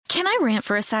Can I rant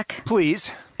for a sec?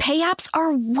 Please. Pay apps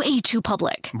are way too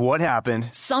public. What happened?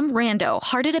 Some rando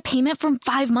hearted a payment from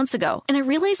 5 months ago, and I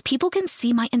realized people can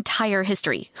see my entire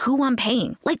history, who I'm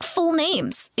paying, like full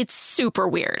names. It's super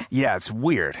weird. Yeah, it's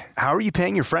weird. How are you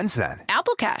paying your friends then?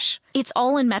 Apple Cash. It's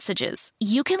all in messages.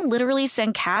 You can literally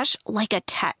send cash like a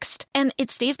text, and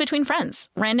it stays between friends.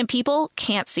 Random people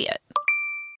can't see it.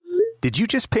 Did you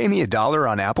just pay me $1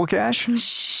 on Apple Cash?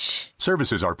 Shh.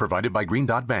 Services are provided by Green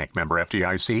Dot Bank. Member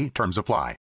FDIC. Terms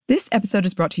apply. This episode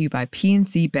is brought to you by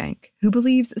PNC Bank, who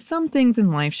believes some things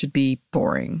in life should be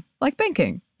boring, like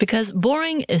banking. Because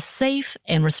boring is safe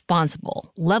and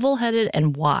responsible, level-headed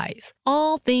and wise.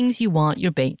 All things you want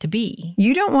your bank to be.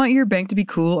 You don't want your bank to be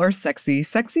cool or sexy.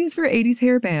 Sexy is for 80s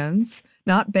hair bands,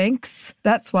 not banks.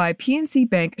 That's why PNC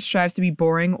Bank strives to be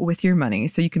boring with your money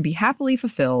so you can be happily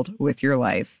fulfilled with your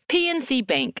life. PNC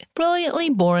Bank,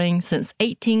 brilliantly boring since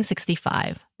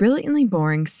 1865. Brilliantly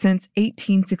Boring Since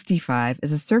 1865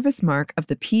 is a service mark of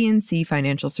the PNC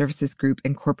Financial Services Group,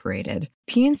 Incorporated.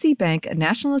 PNC Bank, a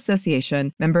National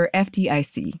Association, member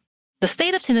FDIC. The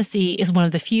state of Tennessee is one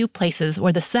of the few places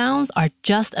where the sounds are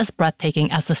just as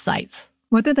breathtaking as the sights.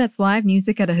 Whether that's live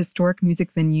music at a historic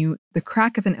music venue, the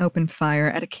crack of an open fire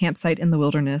at a campsite in the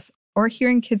wilderness, or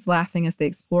hearing kids laughing as they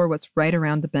explore what's right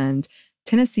around the bend,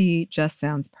 Tennessee just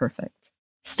sounds perfect.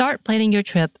 Start planning your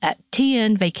trip at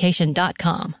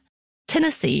tnvacation.com.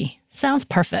 Tennessee sounds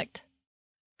perfect.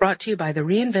 Brought to you by the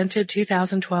reinvented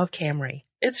 2012 Camry.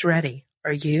 It's ready.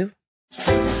 Are you?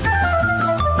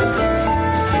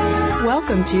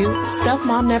 Welcome to Stuff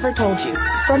Mom Never Told You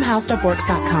from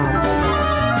HowStuffWorks.com.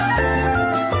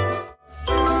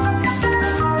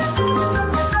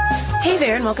 Hey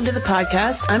there, and welcome to the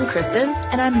podcast. I'm Kristen.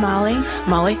 And I'm Molly.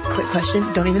 Molly, quick question.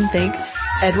 Don't even think.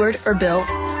 Edward or Bill?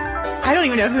 I don't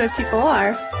even know who those people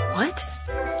are. What?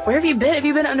 Where have you been? Have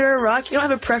you been under a rock? You don't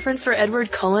have a preference for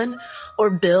Edward Cullen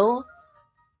or Bill?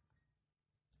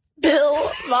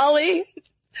 Bill? Molly?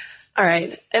 All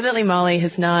right. Evidently Molly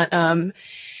has not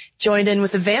joined in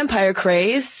with the vampire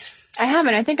craze. I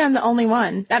haven't. I think I'm the only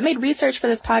one. That made research for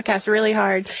this podcast really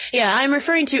hard. Yeah, I'm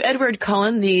referring to Edward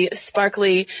Cullen, the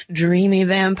sparkly, dreamy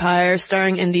vampire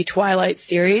starring in the Twilight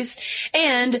series,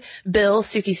 and Bill,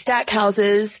 Suki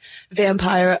Stackhouse's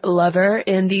vampire lover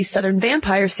in the Southern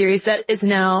Vampire series that is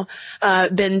now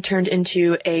been turned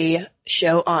into a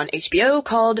show on HBO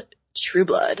called True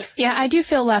Blood. Yeah, I do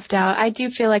feel left out. I do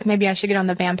feel like maybe I should get on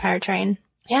the vampire train.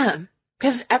 Yeah.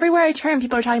 Because everywhere I turn,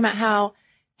 people are talking about how,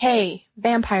 hey,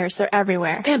 vampires, they're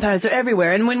everywhere. Vampires are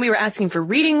everywhere. And when we were asking for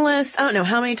reading lists, I don't know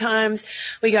how many times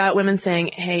we got women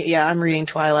saying, hey, yeah, I'm reading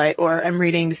Twilight, or I'm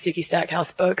reading the Suki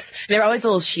Stackhouse books. They're always a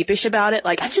little sheepish about it.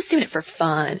 Like, I'm just doing it for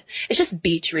fun. It's just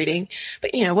beach reading.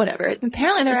 But, you know, whatever.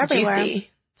 Apparently they're everywhere.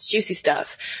 Juicy. It's juicy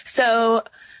stuff. So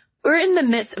we're in the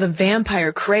midst of a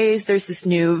vampire craze. There's this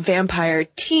new vampire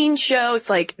teen show. It's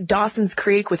like Dawson's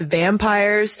Creek with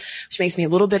vampires, which makes me a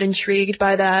little bit intrigued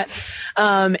by that.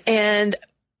 And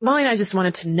Molly and I just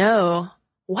wanted to know,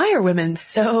 why are women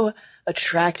so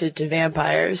attracted to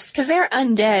vampires? Because they're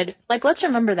undead. Like, let's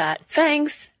remember that.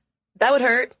 Thanks. That would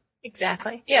hurt.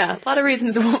 Exactly. Yeah, a lot of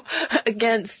reasons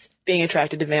against being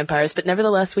attracted to vampires, but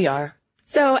nevertheless we are.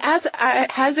 So as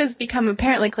has become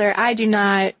apparently clear, I do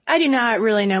not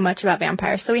really know much about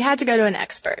vampires. So we had to go to an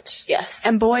expert. Yes.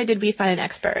 And boy, did we find an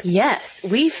expert. Yes,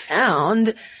 we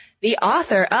found the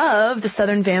author of the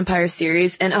Southern Vampire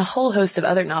series and a whole host of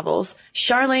other novels,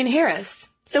 Charlaine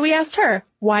Harris. So we asked her,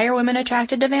 why are women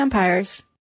attracted to vampires?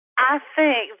 I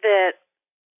think that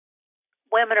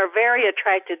women are very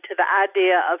attracted to the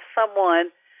idea of someone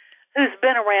who's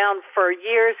been around for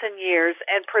years and years,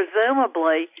 and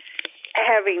presumably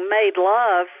having made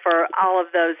love for all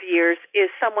of those years is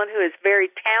someone who is very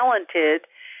talented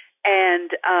and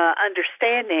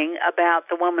understanding about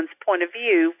the woman's point of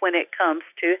view when it comes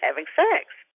to having sex.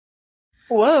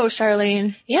 Whoa,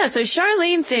 Charlene. Yeah, so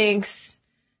Charlene thinks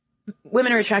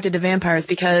women are attracted to vampires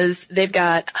because they've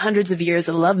got hundreds of years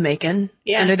of lovemaking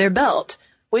under their belt,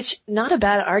 which, not a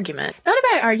bad argument. Not a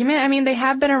bad argument. I mean, they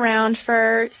have been around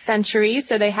for centuries,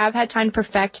 so they have had time to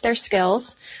perfect their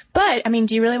skills. But, I mean,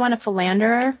 do you really want to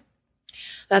philander?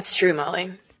 That's true,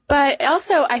 Molly. But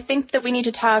also, I think that we need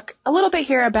to talk a little bit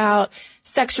here about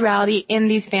sexuality in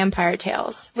these vampire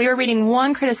tales. We were reading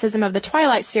one criticism of the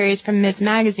Twilight series from Ms.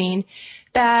 Magazine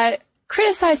that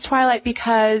criticized Twilight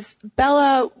because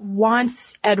Bella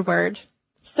wants Edward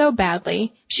so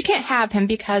badly. She can't have him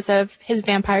because of his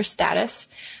vampire status.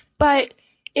 But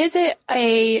is it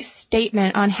a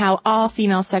statement on how all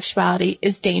female sexuality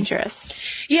is dangerous?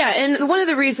 Yeah, and one of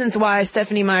the reasons why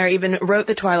Stephenie Meyer even wrote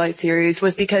the Twilight series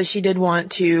was because she did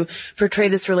want to portray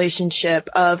this relationship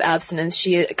of abstinence.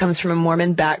 She comes from a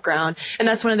Mormon background, and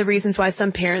that's one of the reasons why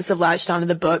some parents have latched onto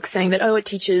the book, saying that, oh, it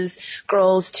teaches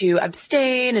girls to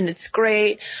abstain, and it's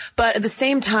great. But at the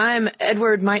same time,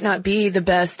 Edward might not be the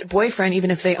best boyfriend,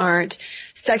 even if they aren't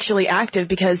sexually active,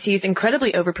 because he's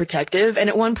incredibly overprotective, and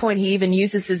at one point he even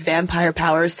uses his vampire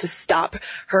powers to stop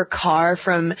her car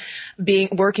from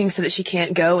working so that she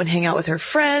can't go and hang out with her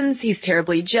friends. He's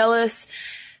terribly jealous.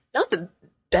 Not the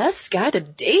best guy to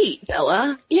date,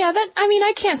 Bella. Yeah,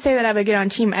 I can't say that I would get on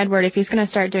Team Edward if he's going to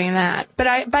start doing that.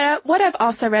 But what I've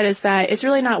also read is that it's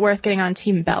really not worth getting on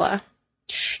Team Bella.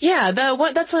 Yeah,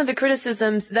 that's one of the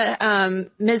criticisms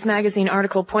that Ms. Magazine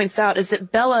article points out, is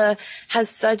that Bella has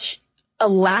such a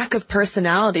lack of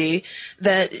personality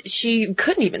that she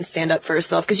couldn't even stand up for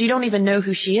herself, because you don't even know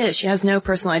who she is. She has no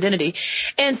personal identity.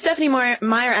 And Stephenie Meyer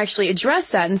actually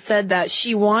addressed that and said that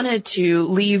she wanted to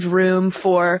leave room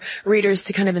for readers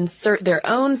to kind of insert their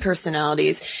own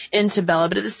personalities into Bella,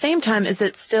 but at the same time, is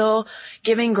it still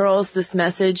giving girls this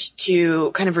message to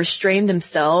kind of restrain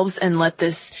themselves and let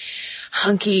this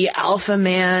hunky alpha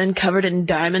man covered in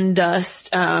diamond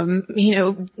dust,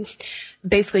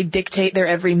 basically dictate their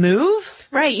every move?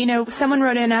 Right. Someone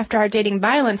wrote in after our dating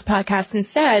violence podcast and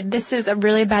said, this is a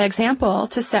really bad example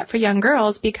to set for young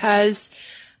girls, because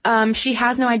she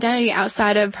has no identity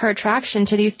outside of her attraction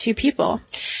to these two people.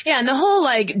 Yeah, and the whole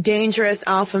dangerous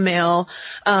alpha male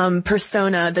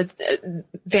persona that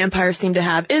vampires seem to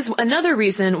have is another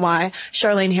reason why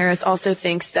Charlaine Harris also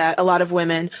thinks that a lot of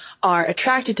women are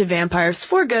attracted to vampires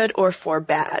for good or for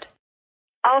bad.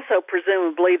 Also,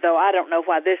 presumably, though I don't know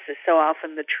why this is so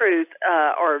often the truth,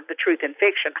 or the truth in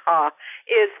fiction,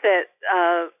 is that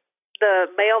the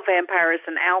male vampire is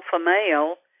an alpha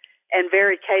male and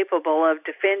very capable of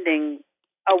defending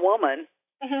a woman,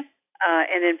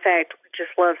 and in fact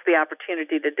just loves the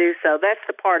opportunity to do so. That's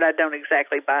the part I don't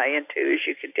exactly buy into, as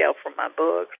you can tell from my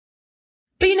book.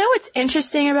 But what's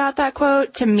interesting about that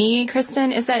quote to me,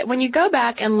 Kristen, is that when you go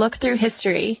back and look through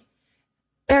history,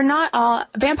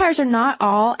 vampires are not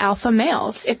all alpha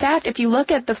males. In fact, if you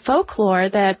look at the folklore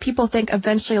that people think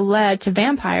eventually led to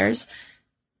vampires,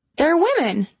 they're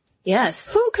women.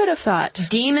 Yes. Who could have thought?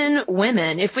 Demon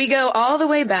women. If we go all the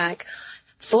way back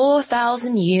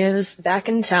 4,000 years back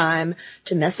in time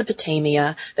to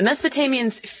Mesopotamia, the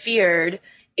Mesopotamians feared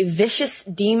a vicious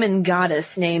demon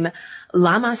goddess named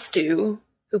Lamashtu,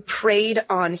 who preyed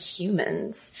on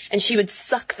humans, and she would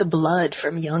suck the blood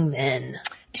from young men.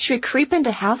 She would creep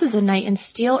into houses at night and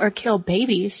steal or kill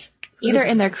babies, either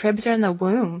in their cribs or in the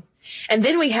womb. And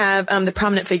then we have the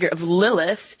prominent figure of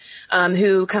Lilith,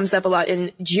 who comes up a lot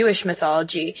in Jewish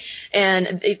mythology.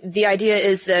 And the idea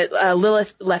is that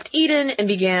Lilith left Eden and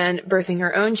began birthing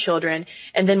her own children.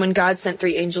 And then when God sent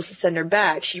 3 angels to send her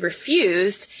back, she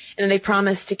refused, and then they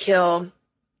promised to kill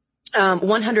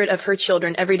 100 of her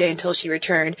children every day until she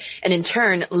returned. And in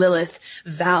turn, Lilith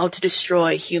vowed to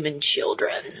destroy human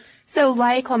children. So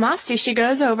like Lamashtu, she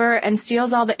goes over and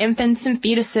steals all the infants and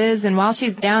fetuses, and while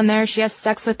she's down there, she has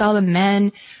sex with all the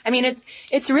men.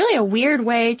 It's really a weird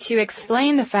way to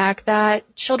explain the fact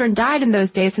that children died in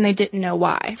those days and they didn't know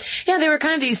why. Yeah, they were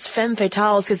kind of these femme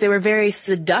fatales because they were very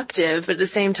seductive, but at the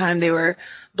same time they were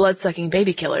blood-sucking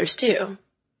baby killers too.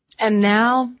 And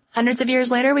now, hundreds of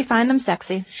years later, we find them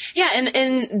sexy. Yeah,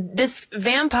 and this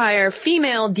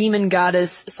female demon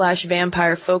goddess /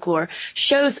 vampire folklore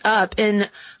shows up in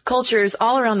cultures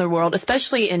all around the world,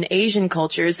 especially in Asian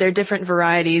cultures. There are different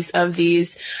varieties of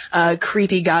these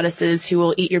creepy goddesses who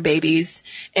will eat your babies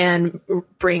and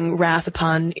bring wrath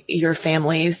upon your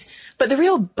families. But the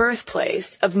real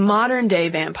birthplace of modern day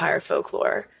vampire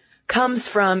folklore comes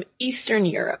from Eastern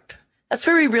Europe. That's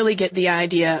where we really get the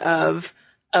idea of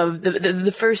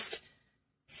the first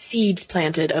seeds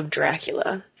planted of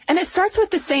Dracula. And it starts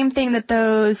with the same thing that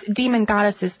those demon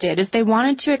goddesses did, is they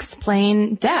wanted to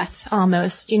explain death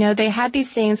almost. They had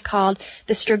these things called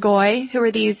the Strigoi, who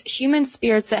were these human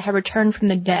spirits that had returned from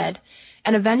the dead.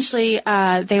 And eventually,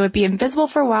 they would be invisible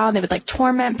for a while, and they would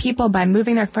torment people by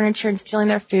moving their furniture and stealing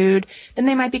their food. Then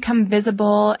they might become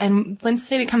visible, and once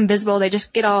they become visible, they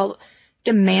just get all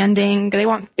demanding. They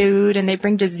want food, and they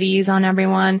bring disease on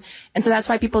everyone. And so that's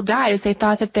why people died, is they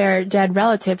thought that their dead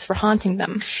relatives were haunting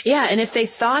them. Yeah, and if they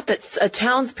thought that a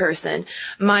townsperson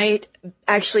might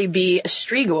actually be a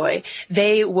Strigoi,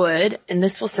 they would, and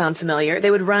this will sound familiar,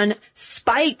 they would run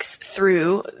spikes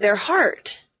through their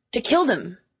heart to kill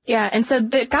them. Yeah, and so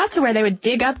it got to where they would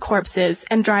dig up corpses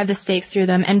and drive the stakes through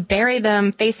them and bury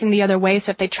them facing the other way. So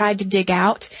if they tried to dig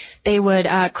out, they would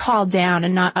crawl down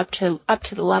and not up to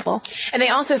the level. And they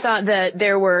also thought that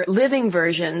there were living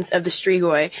versions of the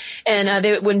Strigoi.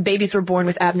 And when babies were born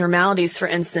with abnormalities, for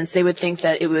instance, they would think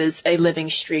that it was a living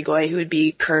Strigoi who would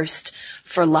be cursed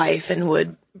for life and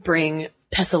would bring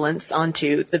pestilence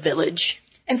onto the village.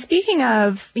 And speaking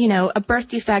of, a birth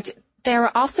defect, there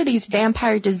are also these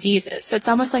vampire diseases. So it's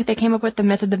almost like they came up with the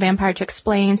myth of the vampire to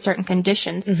explain certain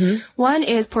conditions. Mm-hmm. One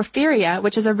is porphyria,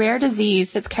 which is a rare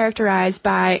disease that's characterized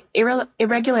by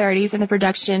irregularities in the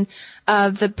production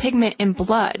of the pigment in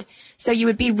blood. So you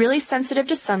would be really sensitive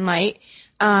to sunlight.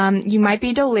 You might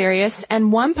be delirious.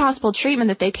 And one possible treatment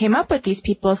that they came up with these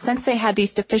people, since they had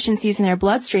these deficiencies in their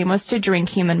bloodstream, was to drink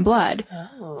human blood.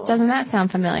 Oh. Doesn't that sound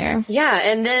familiar? Yeah.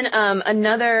 And then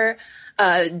another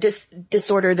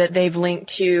disorder that they've linked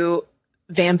to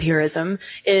vampirism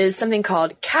is something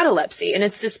called catalepsy. And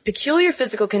it's this peculiar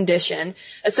physical condition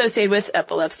associated with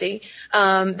epilepsy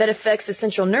that affects the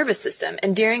central nervous system.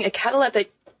 And during a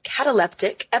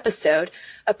cataleptic episode,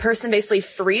 a person basically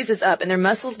freezes up and their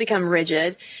muscles become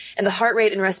rigid and the heart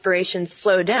rate and respiration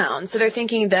slow down. So they're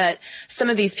thinking that some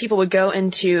of these people would go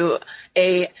into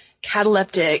a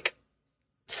cataleptic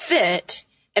fit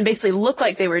and basically look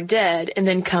like they were dead and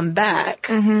then come back.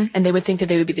 Mm-hmm. And they would think that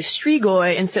they would be the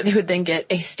Strigoi, and so they would then get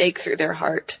a stake through their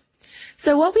heart.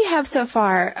 So what we have so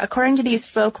far, according to these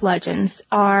folk legends,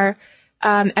 are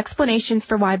explanations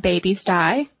for why babies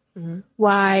die, mm-hmm.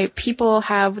 why people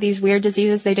have these weird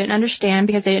diseases they didn't understand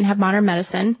because they didn't have modern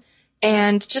medicine,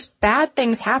 and just bad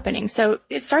things happening. So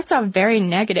it starts off very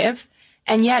negative,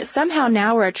 and yet somehow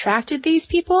now we're attracted to these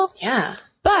people. Yeah.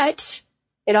 But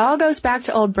it all goes back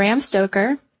to old Bram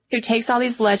Stoker, who takes all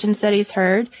these legends that he's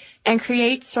heard and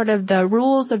creates sort of the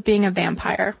rules of being a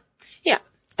vampire. Yeah.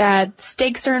 That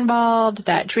stakes are involved,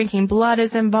 that drinking blood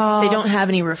is involved. They don't have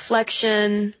any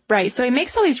reflection. Right. So he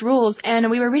makes all these rules, and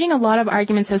we were reading a lot of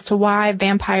arguments as to why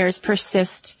vampires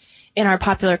persist in our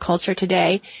popular culture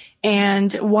today.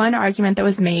 And one argument that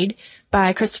was made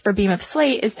by Christopher Beam of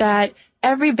Slate is that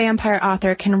every vampire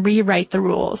author can rewrite the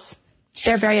rules.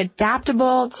 They're very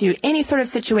adaptable to any sort of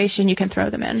situation you can throw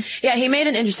them in. Yeah, he made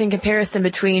an interesting comparison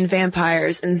between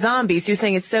vampires and zombies. He was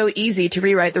saying it's so easy to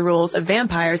rewrite the rules of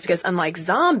vampires because unlike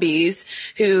zombies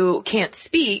who can't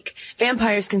speak,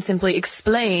 vampires can simply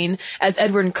explain, as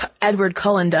Edward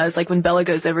Cullen does, like when Bella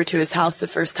goes over to his house the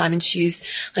first time and she's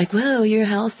like, "Well, your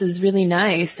house is really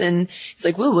nice." And he's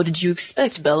like, "Well, what did you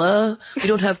expect, Bella? We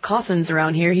don't have coffins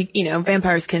around here."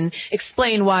 Vampires can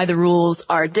explain why the rules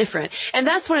are different. And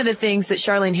that's one of the things that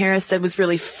Charlaine Harris said was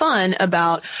really fun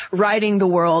about writing the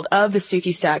world of the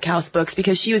Sookie Stackhouse books,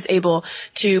 because she was able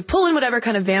to pull in whatever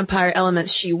kind of vampire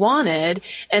elements she wanted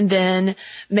and then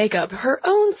make up her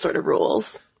own sort of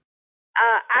rules.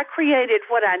 I created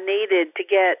what I needed to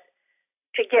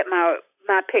get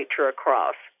my picture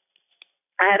across.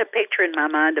 I had a picture in my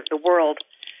mind of the world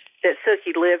that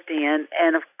Sookie lived in,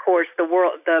 and of course the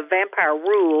vampire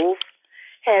rules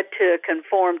had to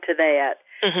conform to that.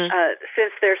 Mm-hmm.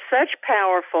 Since they're such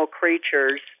powerful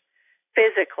creatures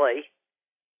physically,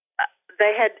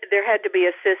 there had to be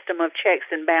a system of checks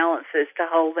and balances to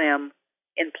hold them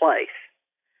in place.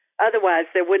 Otherwise,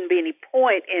 there wouldn't be any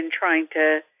point in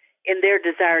their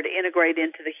desire to integrate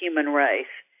into the human race.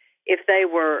 If they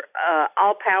were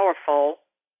all powerful,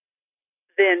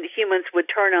 then humans would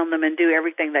turn on them and do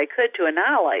everything they could to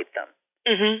annihilate them.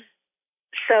 Mm-hmm.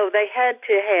 So they had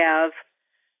to have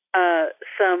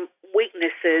some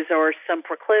weaknesses or some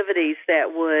proclivities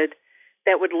that would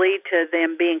lead to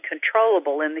them being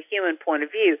controllable in the human point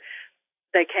of view.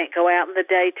 They can't go out in the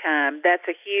daytime. That's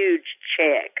a huge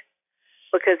check,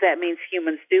 because that means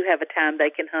humans do have a time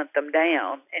they can hunt them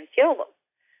down and kill them.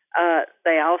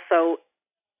 They also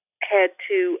had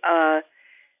to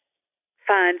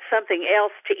find something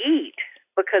else to eat,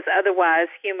 because otherwise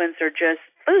humans are just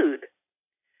food.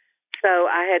 So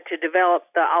I had to develop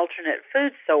the alternate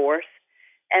food source,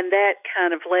 and that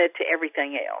kind of led to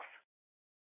everything else.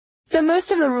 So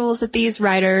most of the rules that these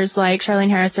writers like Charlaine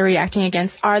Harris are reacting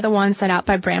against are the ones set out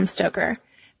by Bram Stoker.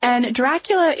 And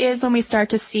Dracula is when we start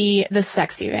to see the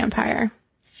sexy vampire.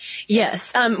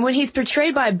 Yes. When he's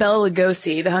portrayed by Bela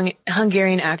Lugosi, the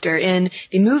Hungarian actor, in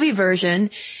the movie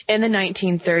version in the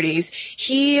 1930s,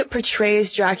 he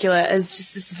portrays Dracula as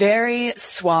just this very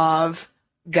suave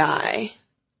guy.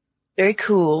 Very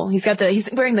cool. He's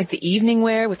wearing like the evening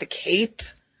wear with a cape.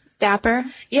 Dapper?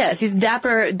 Yes, he's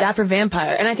dapper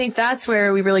vampire. And I think that's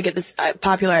where we really get this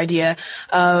popular idea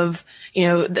of,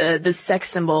 the sex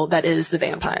symbol that is the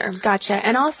vampire. Gotcha.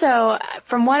 And also,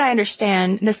 from what I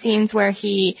understand, the scenes where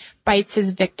he bites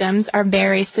his victims are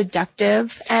very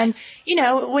seductive. And, you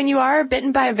know, when you are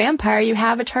bitten by a vampire, you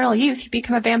have eternal youth. You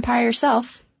become a vampire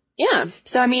yourself. Yeah.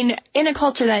 So, I mean, in a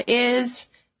culture that is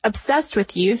obsessed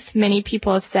with youth, many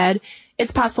people have said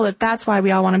it's possible that that's why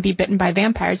we all want to be bitten by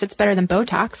vampires. It's better than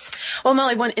Botox. Well,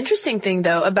 Molly, one interesting thing,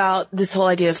 though, about this whole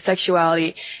idea of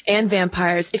sexuality and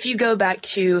vampires, if you go back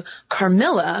to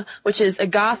Carmilla, which is a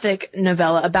Gothic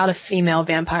novella about a female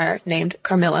vampire named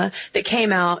Carmilla that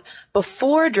came out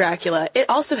before Dracula, it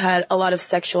also had a lot of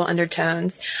sexual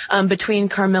undertones between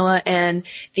Carmilla and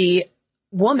the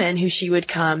woman who she would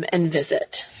come and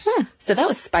visit. So that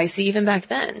was spicy even back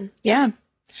then. Yeah.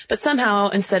 But somehow,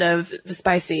 instead of the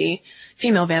spicy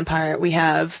female vampire, we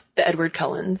have the Edward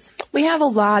Cullens. We have a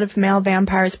lot of male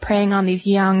vampires preying on these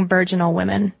young, virginal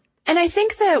women. And I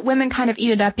think that women kind of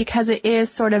eat it up because it is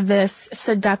sort of this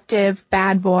seductive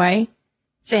bad boy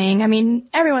thing. I mean,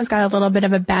 everyone's got a little bit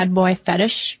of a bad boy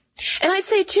fetish. And I'd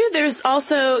say, too, there's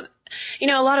also, you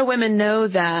know, a lot of women know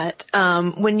that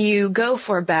when you go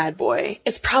for a bad boy,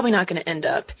 it's probably not going to end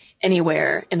up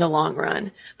anywhere in the long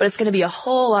run. But it's going to be a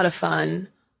whole lot of fun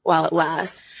while it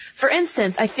lasts. For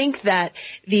instance, I think that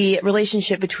the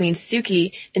relationship between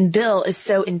Suki and Bill is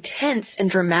so intense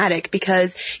and dramatic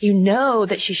because you know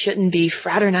that she shouldn't be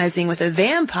fraternizing with a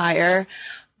vampire,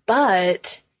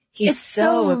 but he's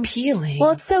so appealing.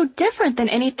 Well, it's so different than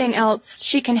anything else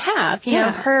she can have. You know,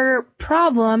 her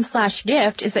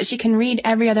problem/gift is that she can read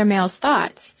every other male's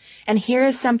thoughts. And here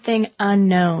is something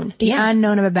unknown, the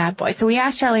unknown of a bad boy. So we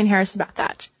asked Charlene Harris about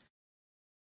that.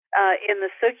 In the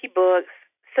Suki books,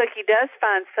 Suki does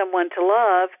find someone to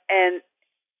love, and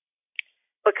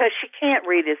because she can't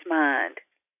read his mind.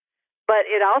 But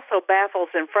it also baffles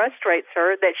and frustrates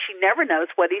her that she never knows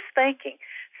what he's thinking.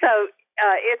 So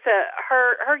it's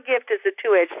her gift is a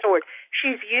two-edged sword.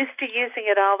 She's used to using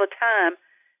it all the time.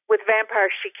 With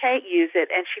vampires, she can't use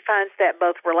it, and she finds that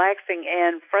both relaxing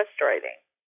and frustrating.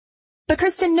 But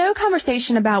Kristen, no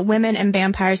conversation about women and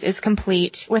vampires is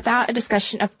complete without a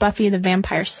discussion of Buffy the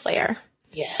Vampire Slayer.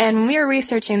 Yes. And when we were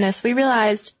researching this, we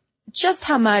realized just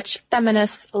how much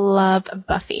feminists love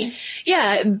Buffy.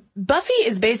 Yeah, Buffy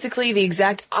is basically the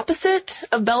exact opposite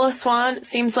of Bella Swan. It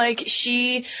seems like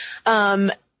she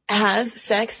has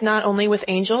sex not only with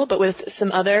Angel, but with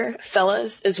some other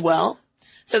fellas as well.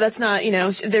 So that's not, you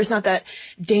know, there's not that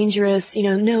dangerous, you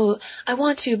know, no, I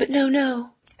want to, but no.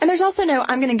 And there's also no,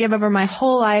 I'm going to give over my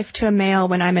whole life to a male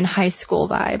when I'm in high school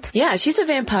vibe. Yeah, she's a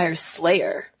vampire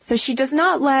slayer. So she does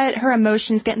not let her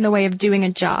emotions get in the way of doing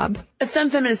a job. And some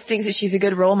feminists think that she's a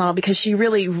good role model because she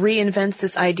really reinvents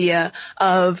this idea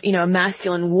of, you know, a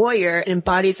masculine warrior and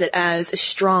embodies it as a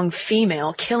strong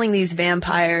female, killing these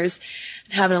vampires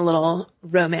and having a little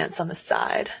romance on the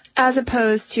side. As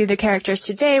opposed to the characters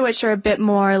today, which are a bit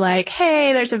more like,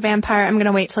 hey, there's a vampire, I'm going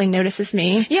to wait till he notices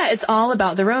me. Yeah, it's all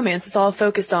about the romance. It's all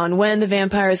focused on when the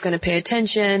vampire is going to pay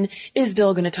attention. Is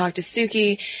Bill going to talk to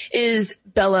Suki? Is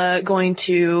Bella going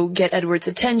to get Edward's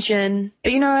attention?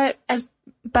 But you know what? As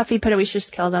Buffy put it, we should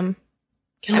just kill them.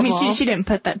 I mean, she didn't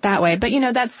put that way, but you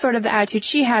know, that's sort of the attitude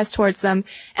she has towards them,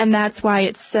 and that's why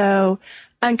it's so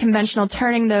unconventional,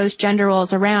 turning those gender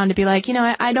roles around to be like, you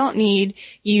know, I don't need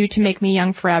you to make me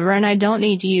young forever, and I don't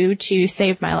need you to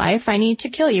save my life. I need to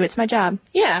kill you. It's my job.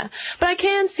 Yeah, but I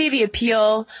can see the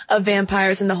appeal of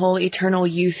vampires and the whole eternal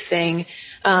youth thing,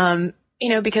 you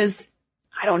know, because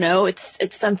I don't know,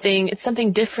 it's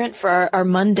something different for our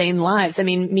mundane lives. I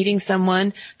mean, meeting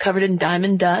someone covered in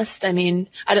diamond dust, I mean,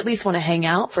 I'd at least want to hang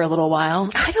out for a little while.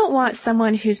 I don't want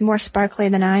someone who's more sparkly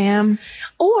than I am.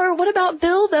 Or what about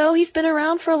Bill, though? He's been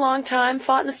around for a long time,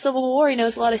 fought in the Civil War. He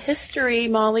knows a lot of history.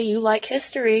 Molly, you like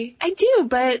history. I do,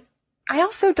 but I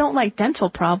also don't like dental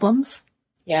problems.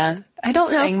 Yeah. I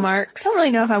don't know. Fang marks. I don't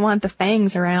really know if I want the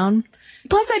fangs around.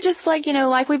 Plus, I just like, you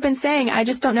know, like we've been saying, I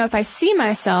just don't know if I see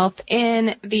myself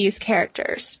in these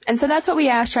characters. And so that's what we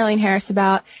asked Charlene Harris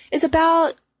about, is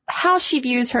about how she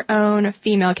views her own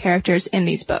female characters in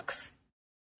these books.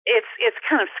 It's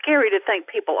kind of scary to think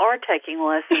people are taking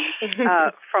lessons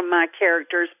from my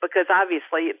characters because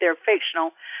obviously they're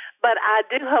fictional. But I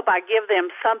do hope I give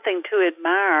them something to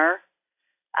admire.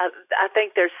 I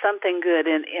think there's something good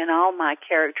in all my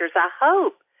characters. I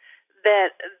hope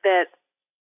that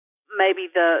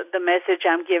maybe the message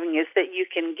I'm giving is that you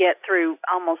can get through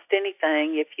almost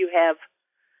anything if you have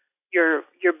your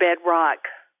bedrock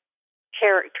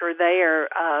character there.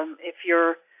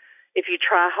 If you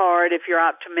try hard, if you're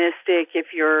optimistic,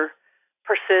 if you're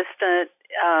persistent,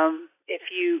 if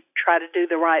you try to do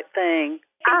the right thing.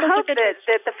 I hope that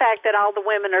the fact that all the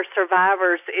women are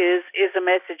survivors is a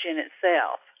message in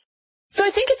itself. So I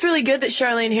think it's really good that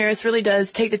Charlene Harris really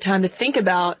does take the time to think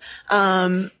about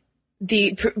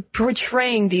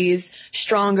portraying these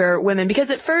stronger women, because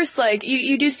at first, like,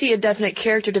 you do see a definite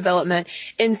character development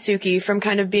in Suki from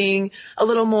kind of being a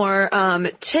little more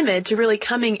timid to really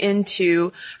coming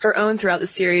into her own throughout the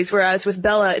series, whereas with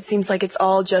Bella it seems like it's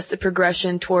all just a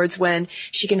progression towards when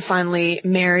she can finally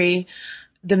marry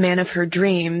the man of her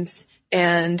dreams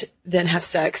and then have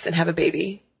sex and have a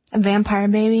baby. A vampire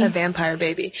baby. A vampire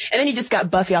baby. And then you just got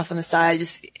Buffy off on the side,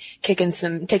 just taking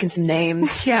some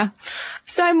names. Yeah.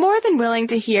 So I'm more than willing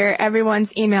to hear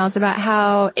everyone's emails about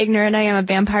how ignorant I am of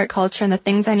vampire culture and the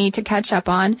things I need to catch up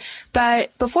on.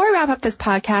 But before we wrap up this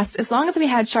podcast, as long as we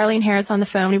had Charlaine Harris on the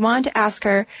phone, we wanted to ask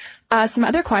her some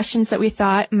other questions that we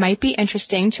thought might be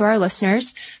interesting to our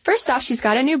listeners. First off, she's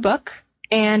got a new book,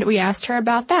 and we asked her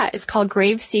about that. It's called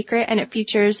Grave Secret, and it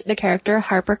features the character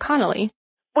Harper Connolly.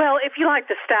 Well, if you like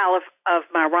the style of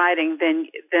my writing,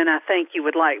 then I think you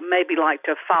would maybe like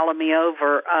to follow me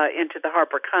over into the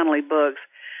Harper Connolly books,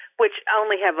 which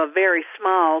only have a very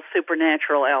small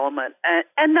supernatural element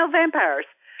and no vampires.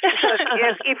 So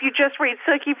if you just read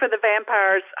Sookie for the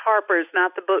vampires, Harper is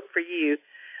not the book for you.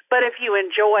 But if you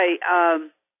enjoy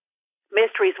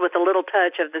mysteries with a little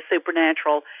touch of the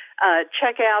supernatural,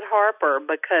 check out Harper,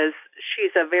 because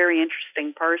she's a very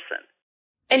interesting person.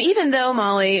 And even though,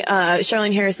 Molly,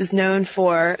 Charlaine Harris is known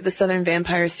for the Southern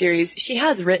Vampire series, she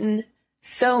has written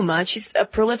so much. She's a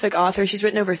prolific author. She's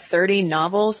written over 30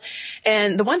 novels.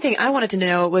 And the one thing I wanted to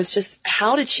know was just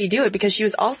how did she do it? Because she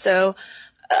was also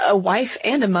a wife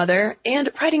and a mother and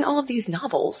writing all of these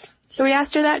novels. So we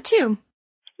asked her that too.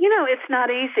 You know, it's not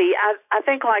easy. I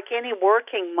think like any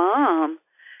working mom,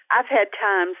 I've had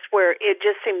times where it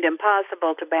just seemed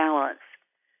impossible to balance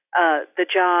the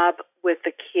job with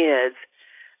the kids.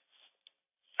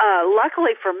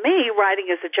 Luckily for me, writing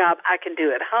is a job I can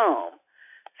do at home.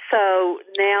 So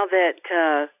now that,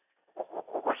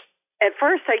 at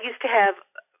first I used to have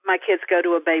my kids go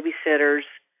to a babysitter's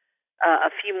a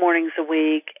few mornings a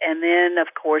week, and then,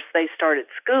 of course, they started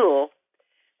school,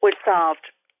 which solved,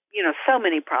 so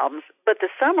many problems. But the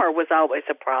summer was always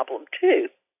a problem, too.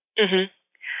 Mm-hmm.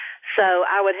 So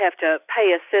I would have to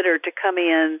pay a sitter to come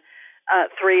in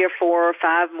 3 or 4 or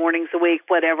 5 mornings a week,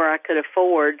 whatever I could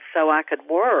afford, so I could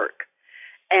work.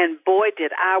 And boy,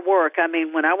 did I work. I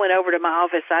mean, when I went over to my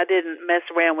office, I didn't mess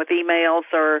around with emails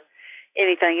or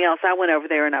anything else. I went over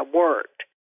there and I worked.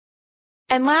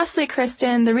 And lastly,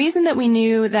 Kristen, the reason that we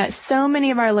knew that so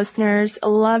many of our listeners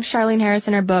love Charlaine Harris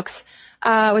and her books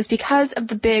was because of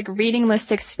the big reading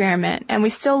list experiment. And we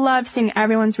still love seeing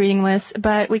everyone's reading list,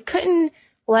 but we couldn't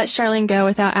let Charlaine go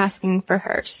without asking for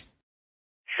hers.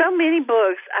 So many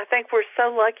books. I think we're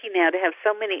so lucky now to have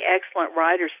so many excellent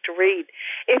writers to read.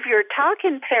 If you're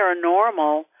talking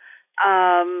paranormal,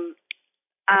 I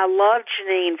love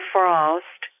Janine Frost.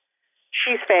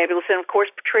 She's fabulous. And, of course,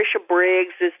 Patricia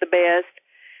Briggs is the best.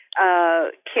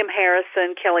 Kim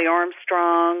Harrison, Kelly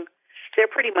Armstrong. They're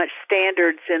pretty much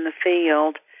standards in the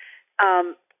field.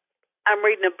 I'm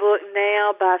reading a book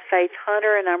now by Faith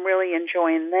Hunter, and I'm really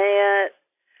enjoying that.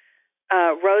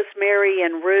 Rosemary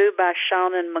and Rue by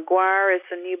Shannon McGuire is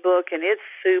a new book, and it's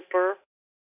super.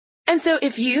 And so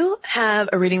if you have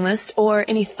a reading list or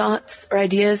any thoughts or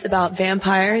ideas about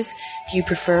vampires, do you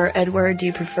prefer Edward? Do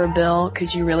you prefer Bill?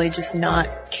 Could you really just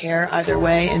not care either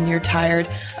way and you're tired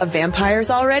of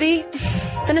vampires already?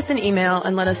 Send us an email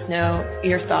and let us know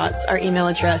your thoughts. Our email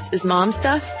address is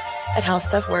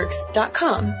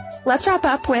momstuff@howstuffworks.com. Let's wrap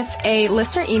up with a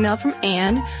listener email from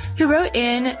Anne, who wrote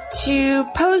in to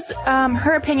pose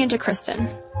her opinion to Kristen.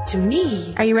 To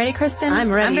me? Are you ready, Kristen?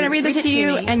 I'm ready. I'm going to read this to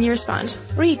you, and you respond.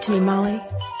 Read to me, Molly.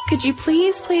 Could you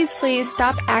please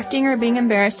stop acting or being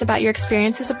embarrassed about your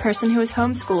experience as a person who is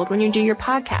homeschooled when you do your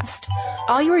podcast?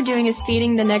 All you are doing is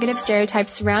feeding the negative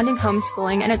stereotypes surrounding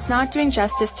homeschooling, and it's not doing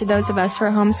justice to those of us who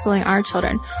are homeschooling our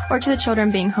children, or to the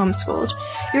children being homeschooled.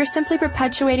 You are simply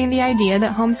perpetuating the idea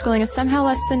that homeschooling is somehow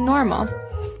less than normal.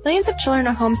 Millions of children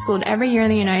are homeschooled every year in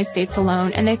the United States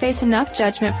alone, and they face enough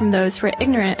judgment from those who are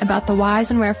ignorant about the whys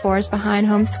and wherefores behind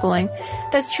homeschooling.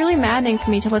 That's truly maddening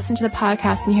for me to listen to the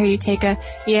podcast and hear you take a,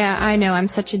 yeah, I know, I'm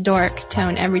such a dork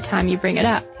tone every time you bring it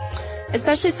up.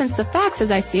 Especially since the facts, as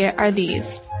I see it, are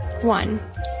these. 1.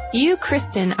 You,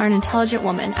 Kristen, are an intelligent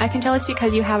woman. I can tell this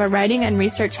because you have a writing and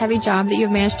research-heavy job that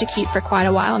you've managed to keep for quite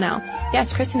a while now.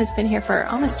 Yes, Kristen has been here for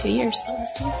almost 2 years.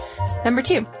 Number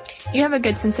 2. You have a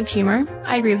good sense of humor.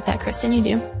 I agree with that, Kristen. You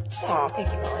do. Aw, thank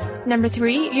you, Molly. Number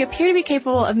 3. You appear to be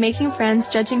capable of making friends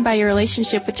judging by your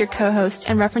relationship with your co-host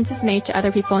and references made to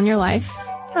other people in your life.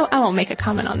 Oh, I won't make a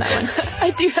comment on that one.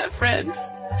 I do have friends.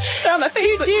 They're on my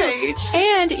Facebook page.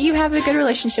 And you have a good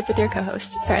relationship with your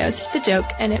co-host. Sorry, that was just a joke,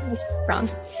 and it was wrong.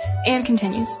 And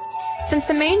continues. Since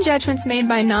the main judgments made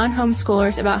by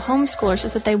non-homeschoolers about homeschoolers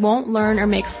is that they won't learn or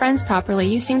make friends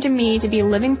properly, you seem to me to be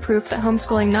living proof that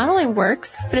homeschooling not only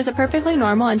works, but is a perfectly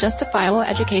normal and justifiable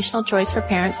educational choice for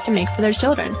parents to make for their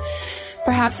children.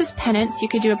 Perhaps as penance, you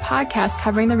could do a podcast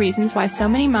covering the reasons why so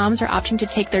many moms are opting to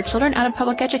take their children out of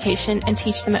public education and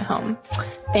teach them at home.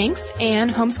 Thanks, Anne,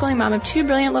 homeschooling mom of 2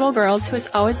 brilliant little girls who is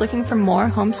always looking for more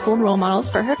homeschooled role models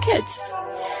for her kids.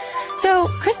 So,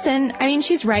 Kristen, I mean,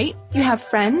 she's right. You have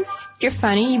friends. You're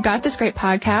funny. You've got this great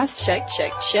podcast. Check.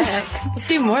 Let's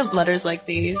do more letters like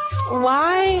these.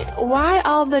 Why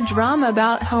all the drama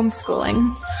about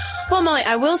homeschooling? Well, Molly,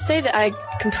 I will say that I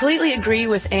completely agree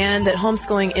with Anne that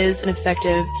homeschooling is an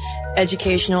effective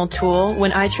educational tool.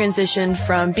 When I transitioned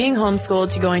from being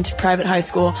homeschooled to going to private high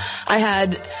school, I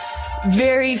had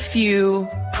very few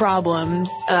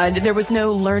problems. There was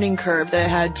no learning curve that I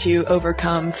had to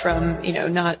overcome from,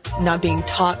 not being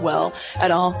taught well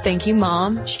at all. Thank you,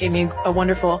 Mom. She gave me a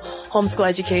wonderful homeschool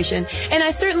education. And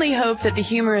I certainly hope that the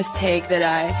humorous take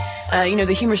that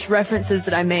the humorous references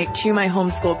that I make to my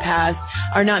homeschool past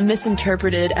are not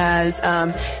misinterpreted as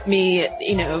me,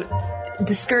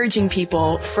 discouraging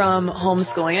people from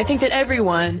homeschooling. I think that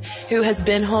everyone who has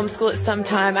been homeschooled at some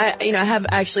time, I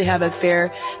have a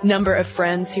fair number of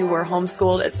friends who were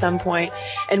homeschooled at some point,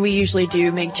 and we usually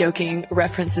do make joking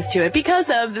references to it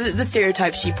because of the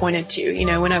stereotypes she pointed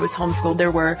to. When I was homeschooled, there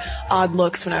were odd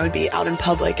looks when I would be out in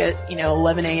public at,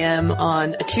 11 a.m.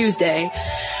 on a Tuesday.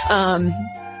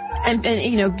 And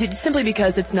simply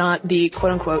because it's not the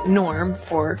quote-unquote norm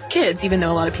for kids, even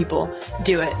though a lot of people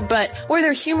do it. But were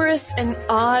there humorous and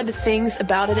odd things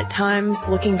about it at times,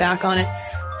 looking back on it?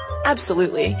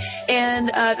 Absolutely. And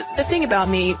the thing about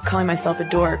me calling myself a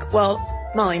dork, well,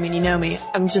 Molly, you know me,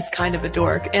 I'm just kind of a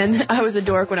dork. And I was a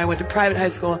dork when I went to private high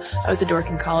school. I was a dork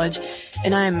in college.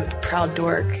 And I'm a proud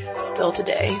dork still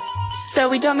today. So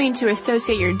we don't mean to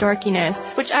associate your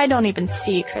dorkiness, which I don't even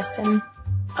see, Kristen.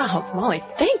 Oh, Molly,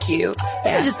 thank you.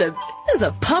 Yeah. This is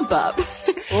a pump up.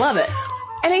 Love it.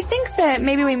 And I think that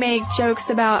maybe we make jokes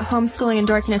about homeschooling and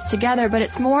dorkiness together, but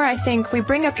it's more, I think, we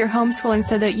bring up your homeschooling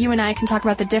so that you and I can talk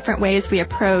about the different ways we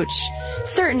approach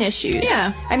certain issues.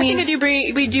 Yeah. I think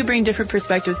we do bring different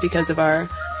perspectives because we're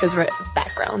differing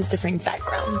backgrounds.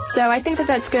 So I think that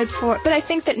that's good but I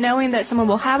think that knowing that someone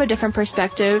will have a different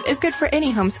perspective is good for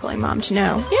any homeschooling mom to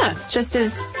know. Yeah. Just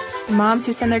as moms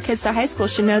who send their kids to high school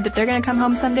should know that they're going to come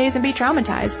home some days and be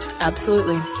traumatized.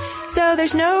 Absolutely. So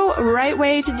there's no right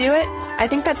way to do it. I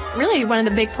think that's really one of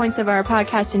the big points of our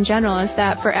podcast in general is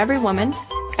that for every woman,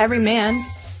 every man,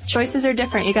 choices are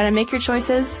different. You got to make your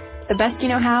choices the best you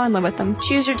know how and live with them.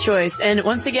 Choose your choice. And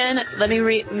once again, let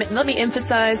me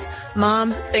emphasize,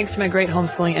 Mom, thanks for my great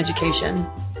homeschooling education.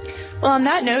 Well, on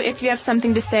that note, if you have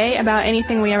something to say about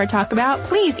anything we ever talk about,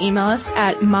 please email us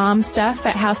at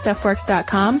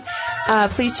momstuff@howstuffworks.com.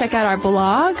 Please check out our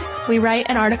blog. We write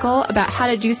an article about how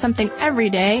to do something every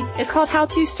day. It's called How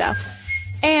To Stuff.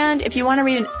 And if you want to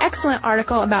read an excellent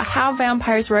article about how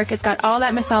vampires work, it's got all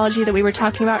that mythology that we were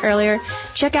talking about earlier.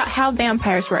 Check out How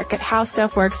Vampires Work at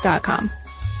howstuffworks.com.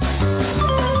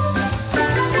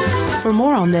 For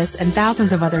more on this and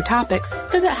thousands of other topics,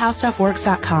 visit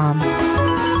howstuffworks.com.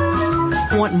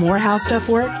 Want more How Stuff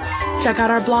Works? Check out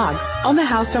our blogs on the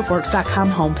howstuffworks.com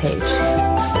homepage.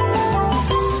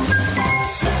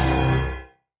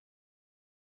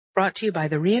 Brought to you by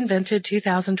the reinvented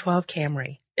 2012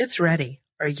 Camry. It's ready.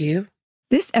 Are you?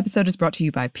 This episode is brought to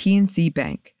you by PNC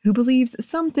Bank, who believes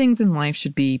some things in life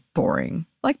should be boring,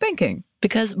 like banking.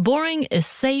 Because boring is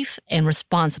safe and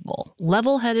responsible,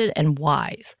 level-headed and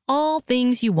wise. All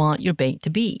things you want your bank to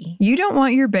be. You don't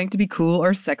want your bank to be cool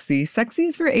or sexy. Sexy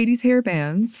is for 80s hair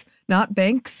bands, not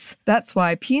banks. That's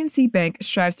why PNC Bank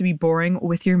strives to be boring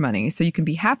with your money so you can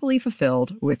be happily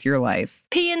fulfilled with your life.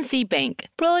 PNC Bank,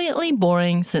 brilliantly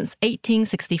boring since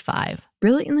 1865.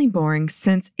 Brilliantly Boring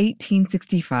Since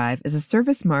 1865 is a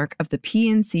service mark of the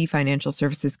PNC Financial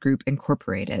Services Group,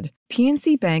 Incorporated.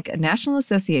 PNC Bank, a National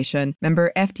Association,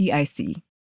 member FDIC.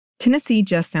 Tennessee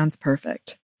just sounds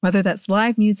perfect. Whether that's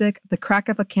live music, the crack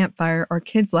of a campfire, or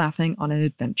kids laughing on an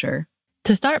adventure.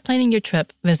 To start planning your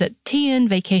trip, visit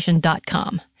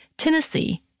tnvacation.com.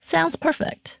 Tennessee sounds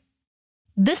perfect.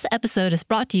 This episode is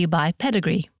brought to you by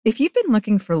Pedigree. If you've been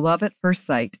looking for love at first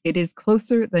sight, it is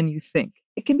closer than you think.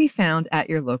 It can be found at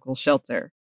your local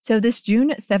shelter. So this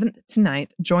June 7th to 9th,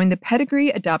 join the Pedigree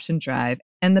Adoption Drive,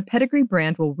 and the Pedigree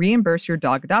brand will reimburse your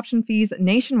dog adoption fees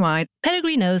nationwide.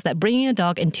 Pedigree knows that bringing a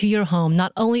dog into your home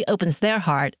not only opens their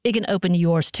heart, it can open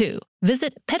yours too.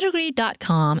 Visit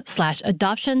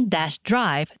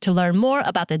pedigree.com/adoption-drive to learn more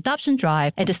about the adoption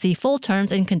drive and to see full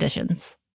terms and conditions.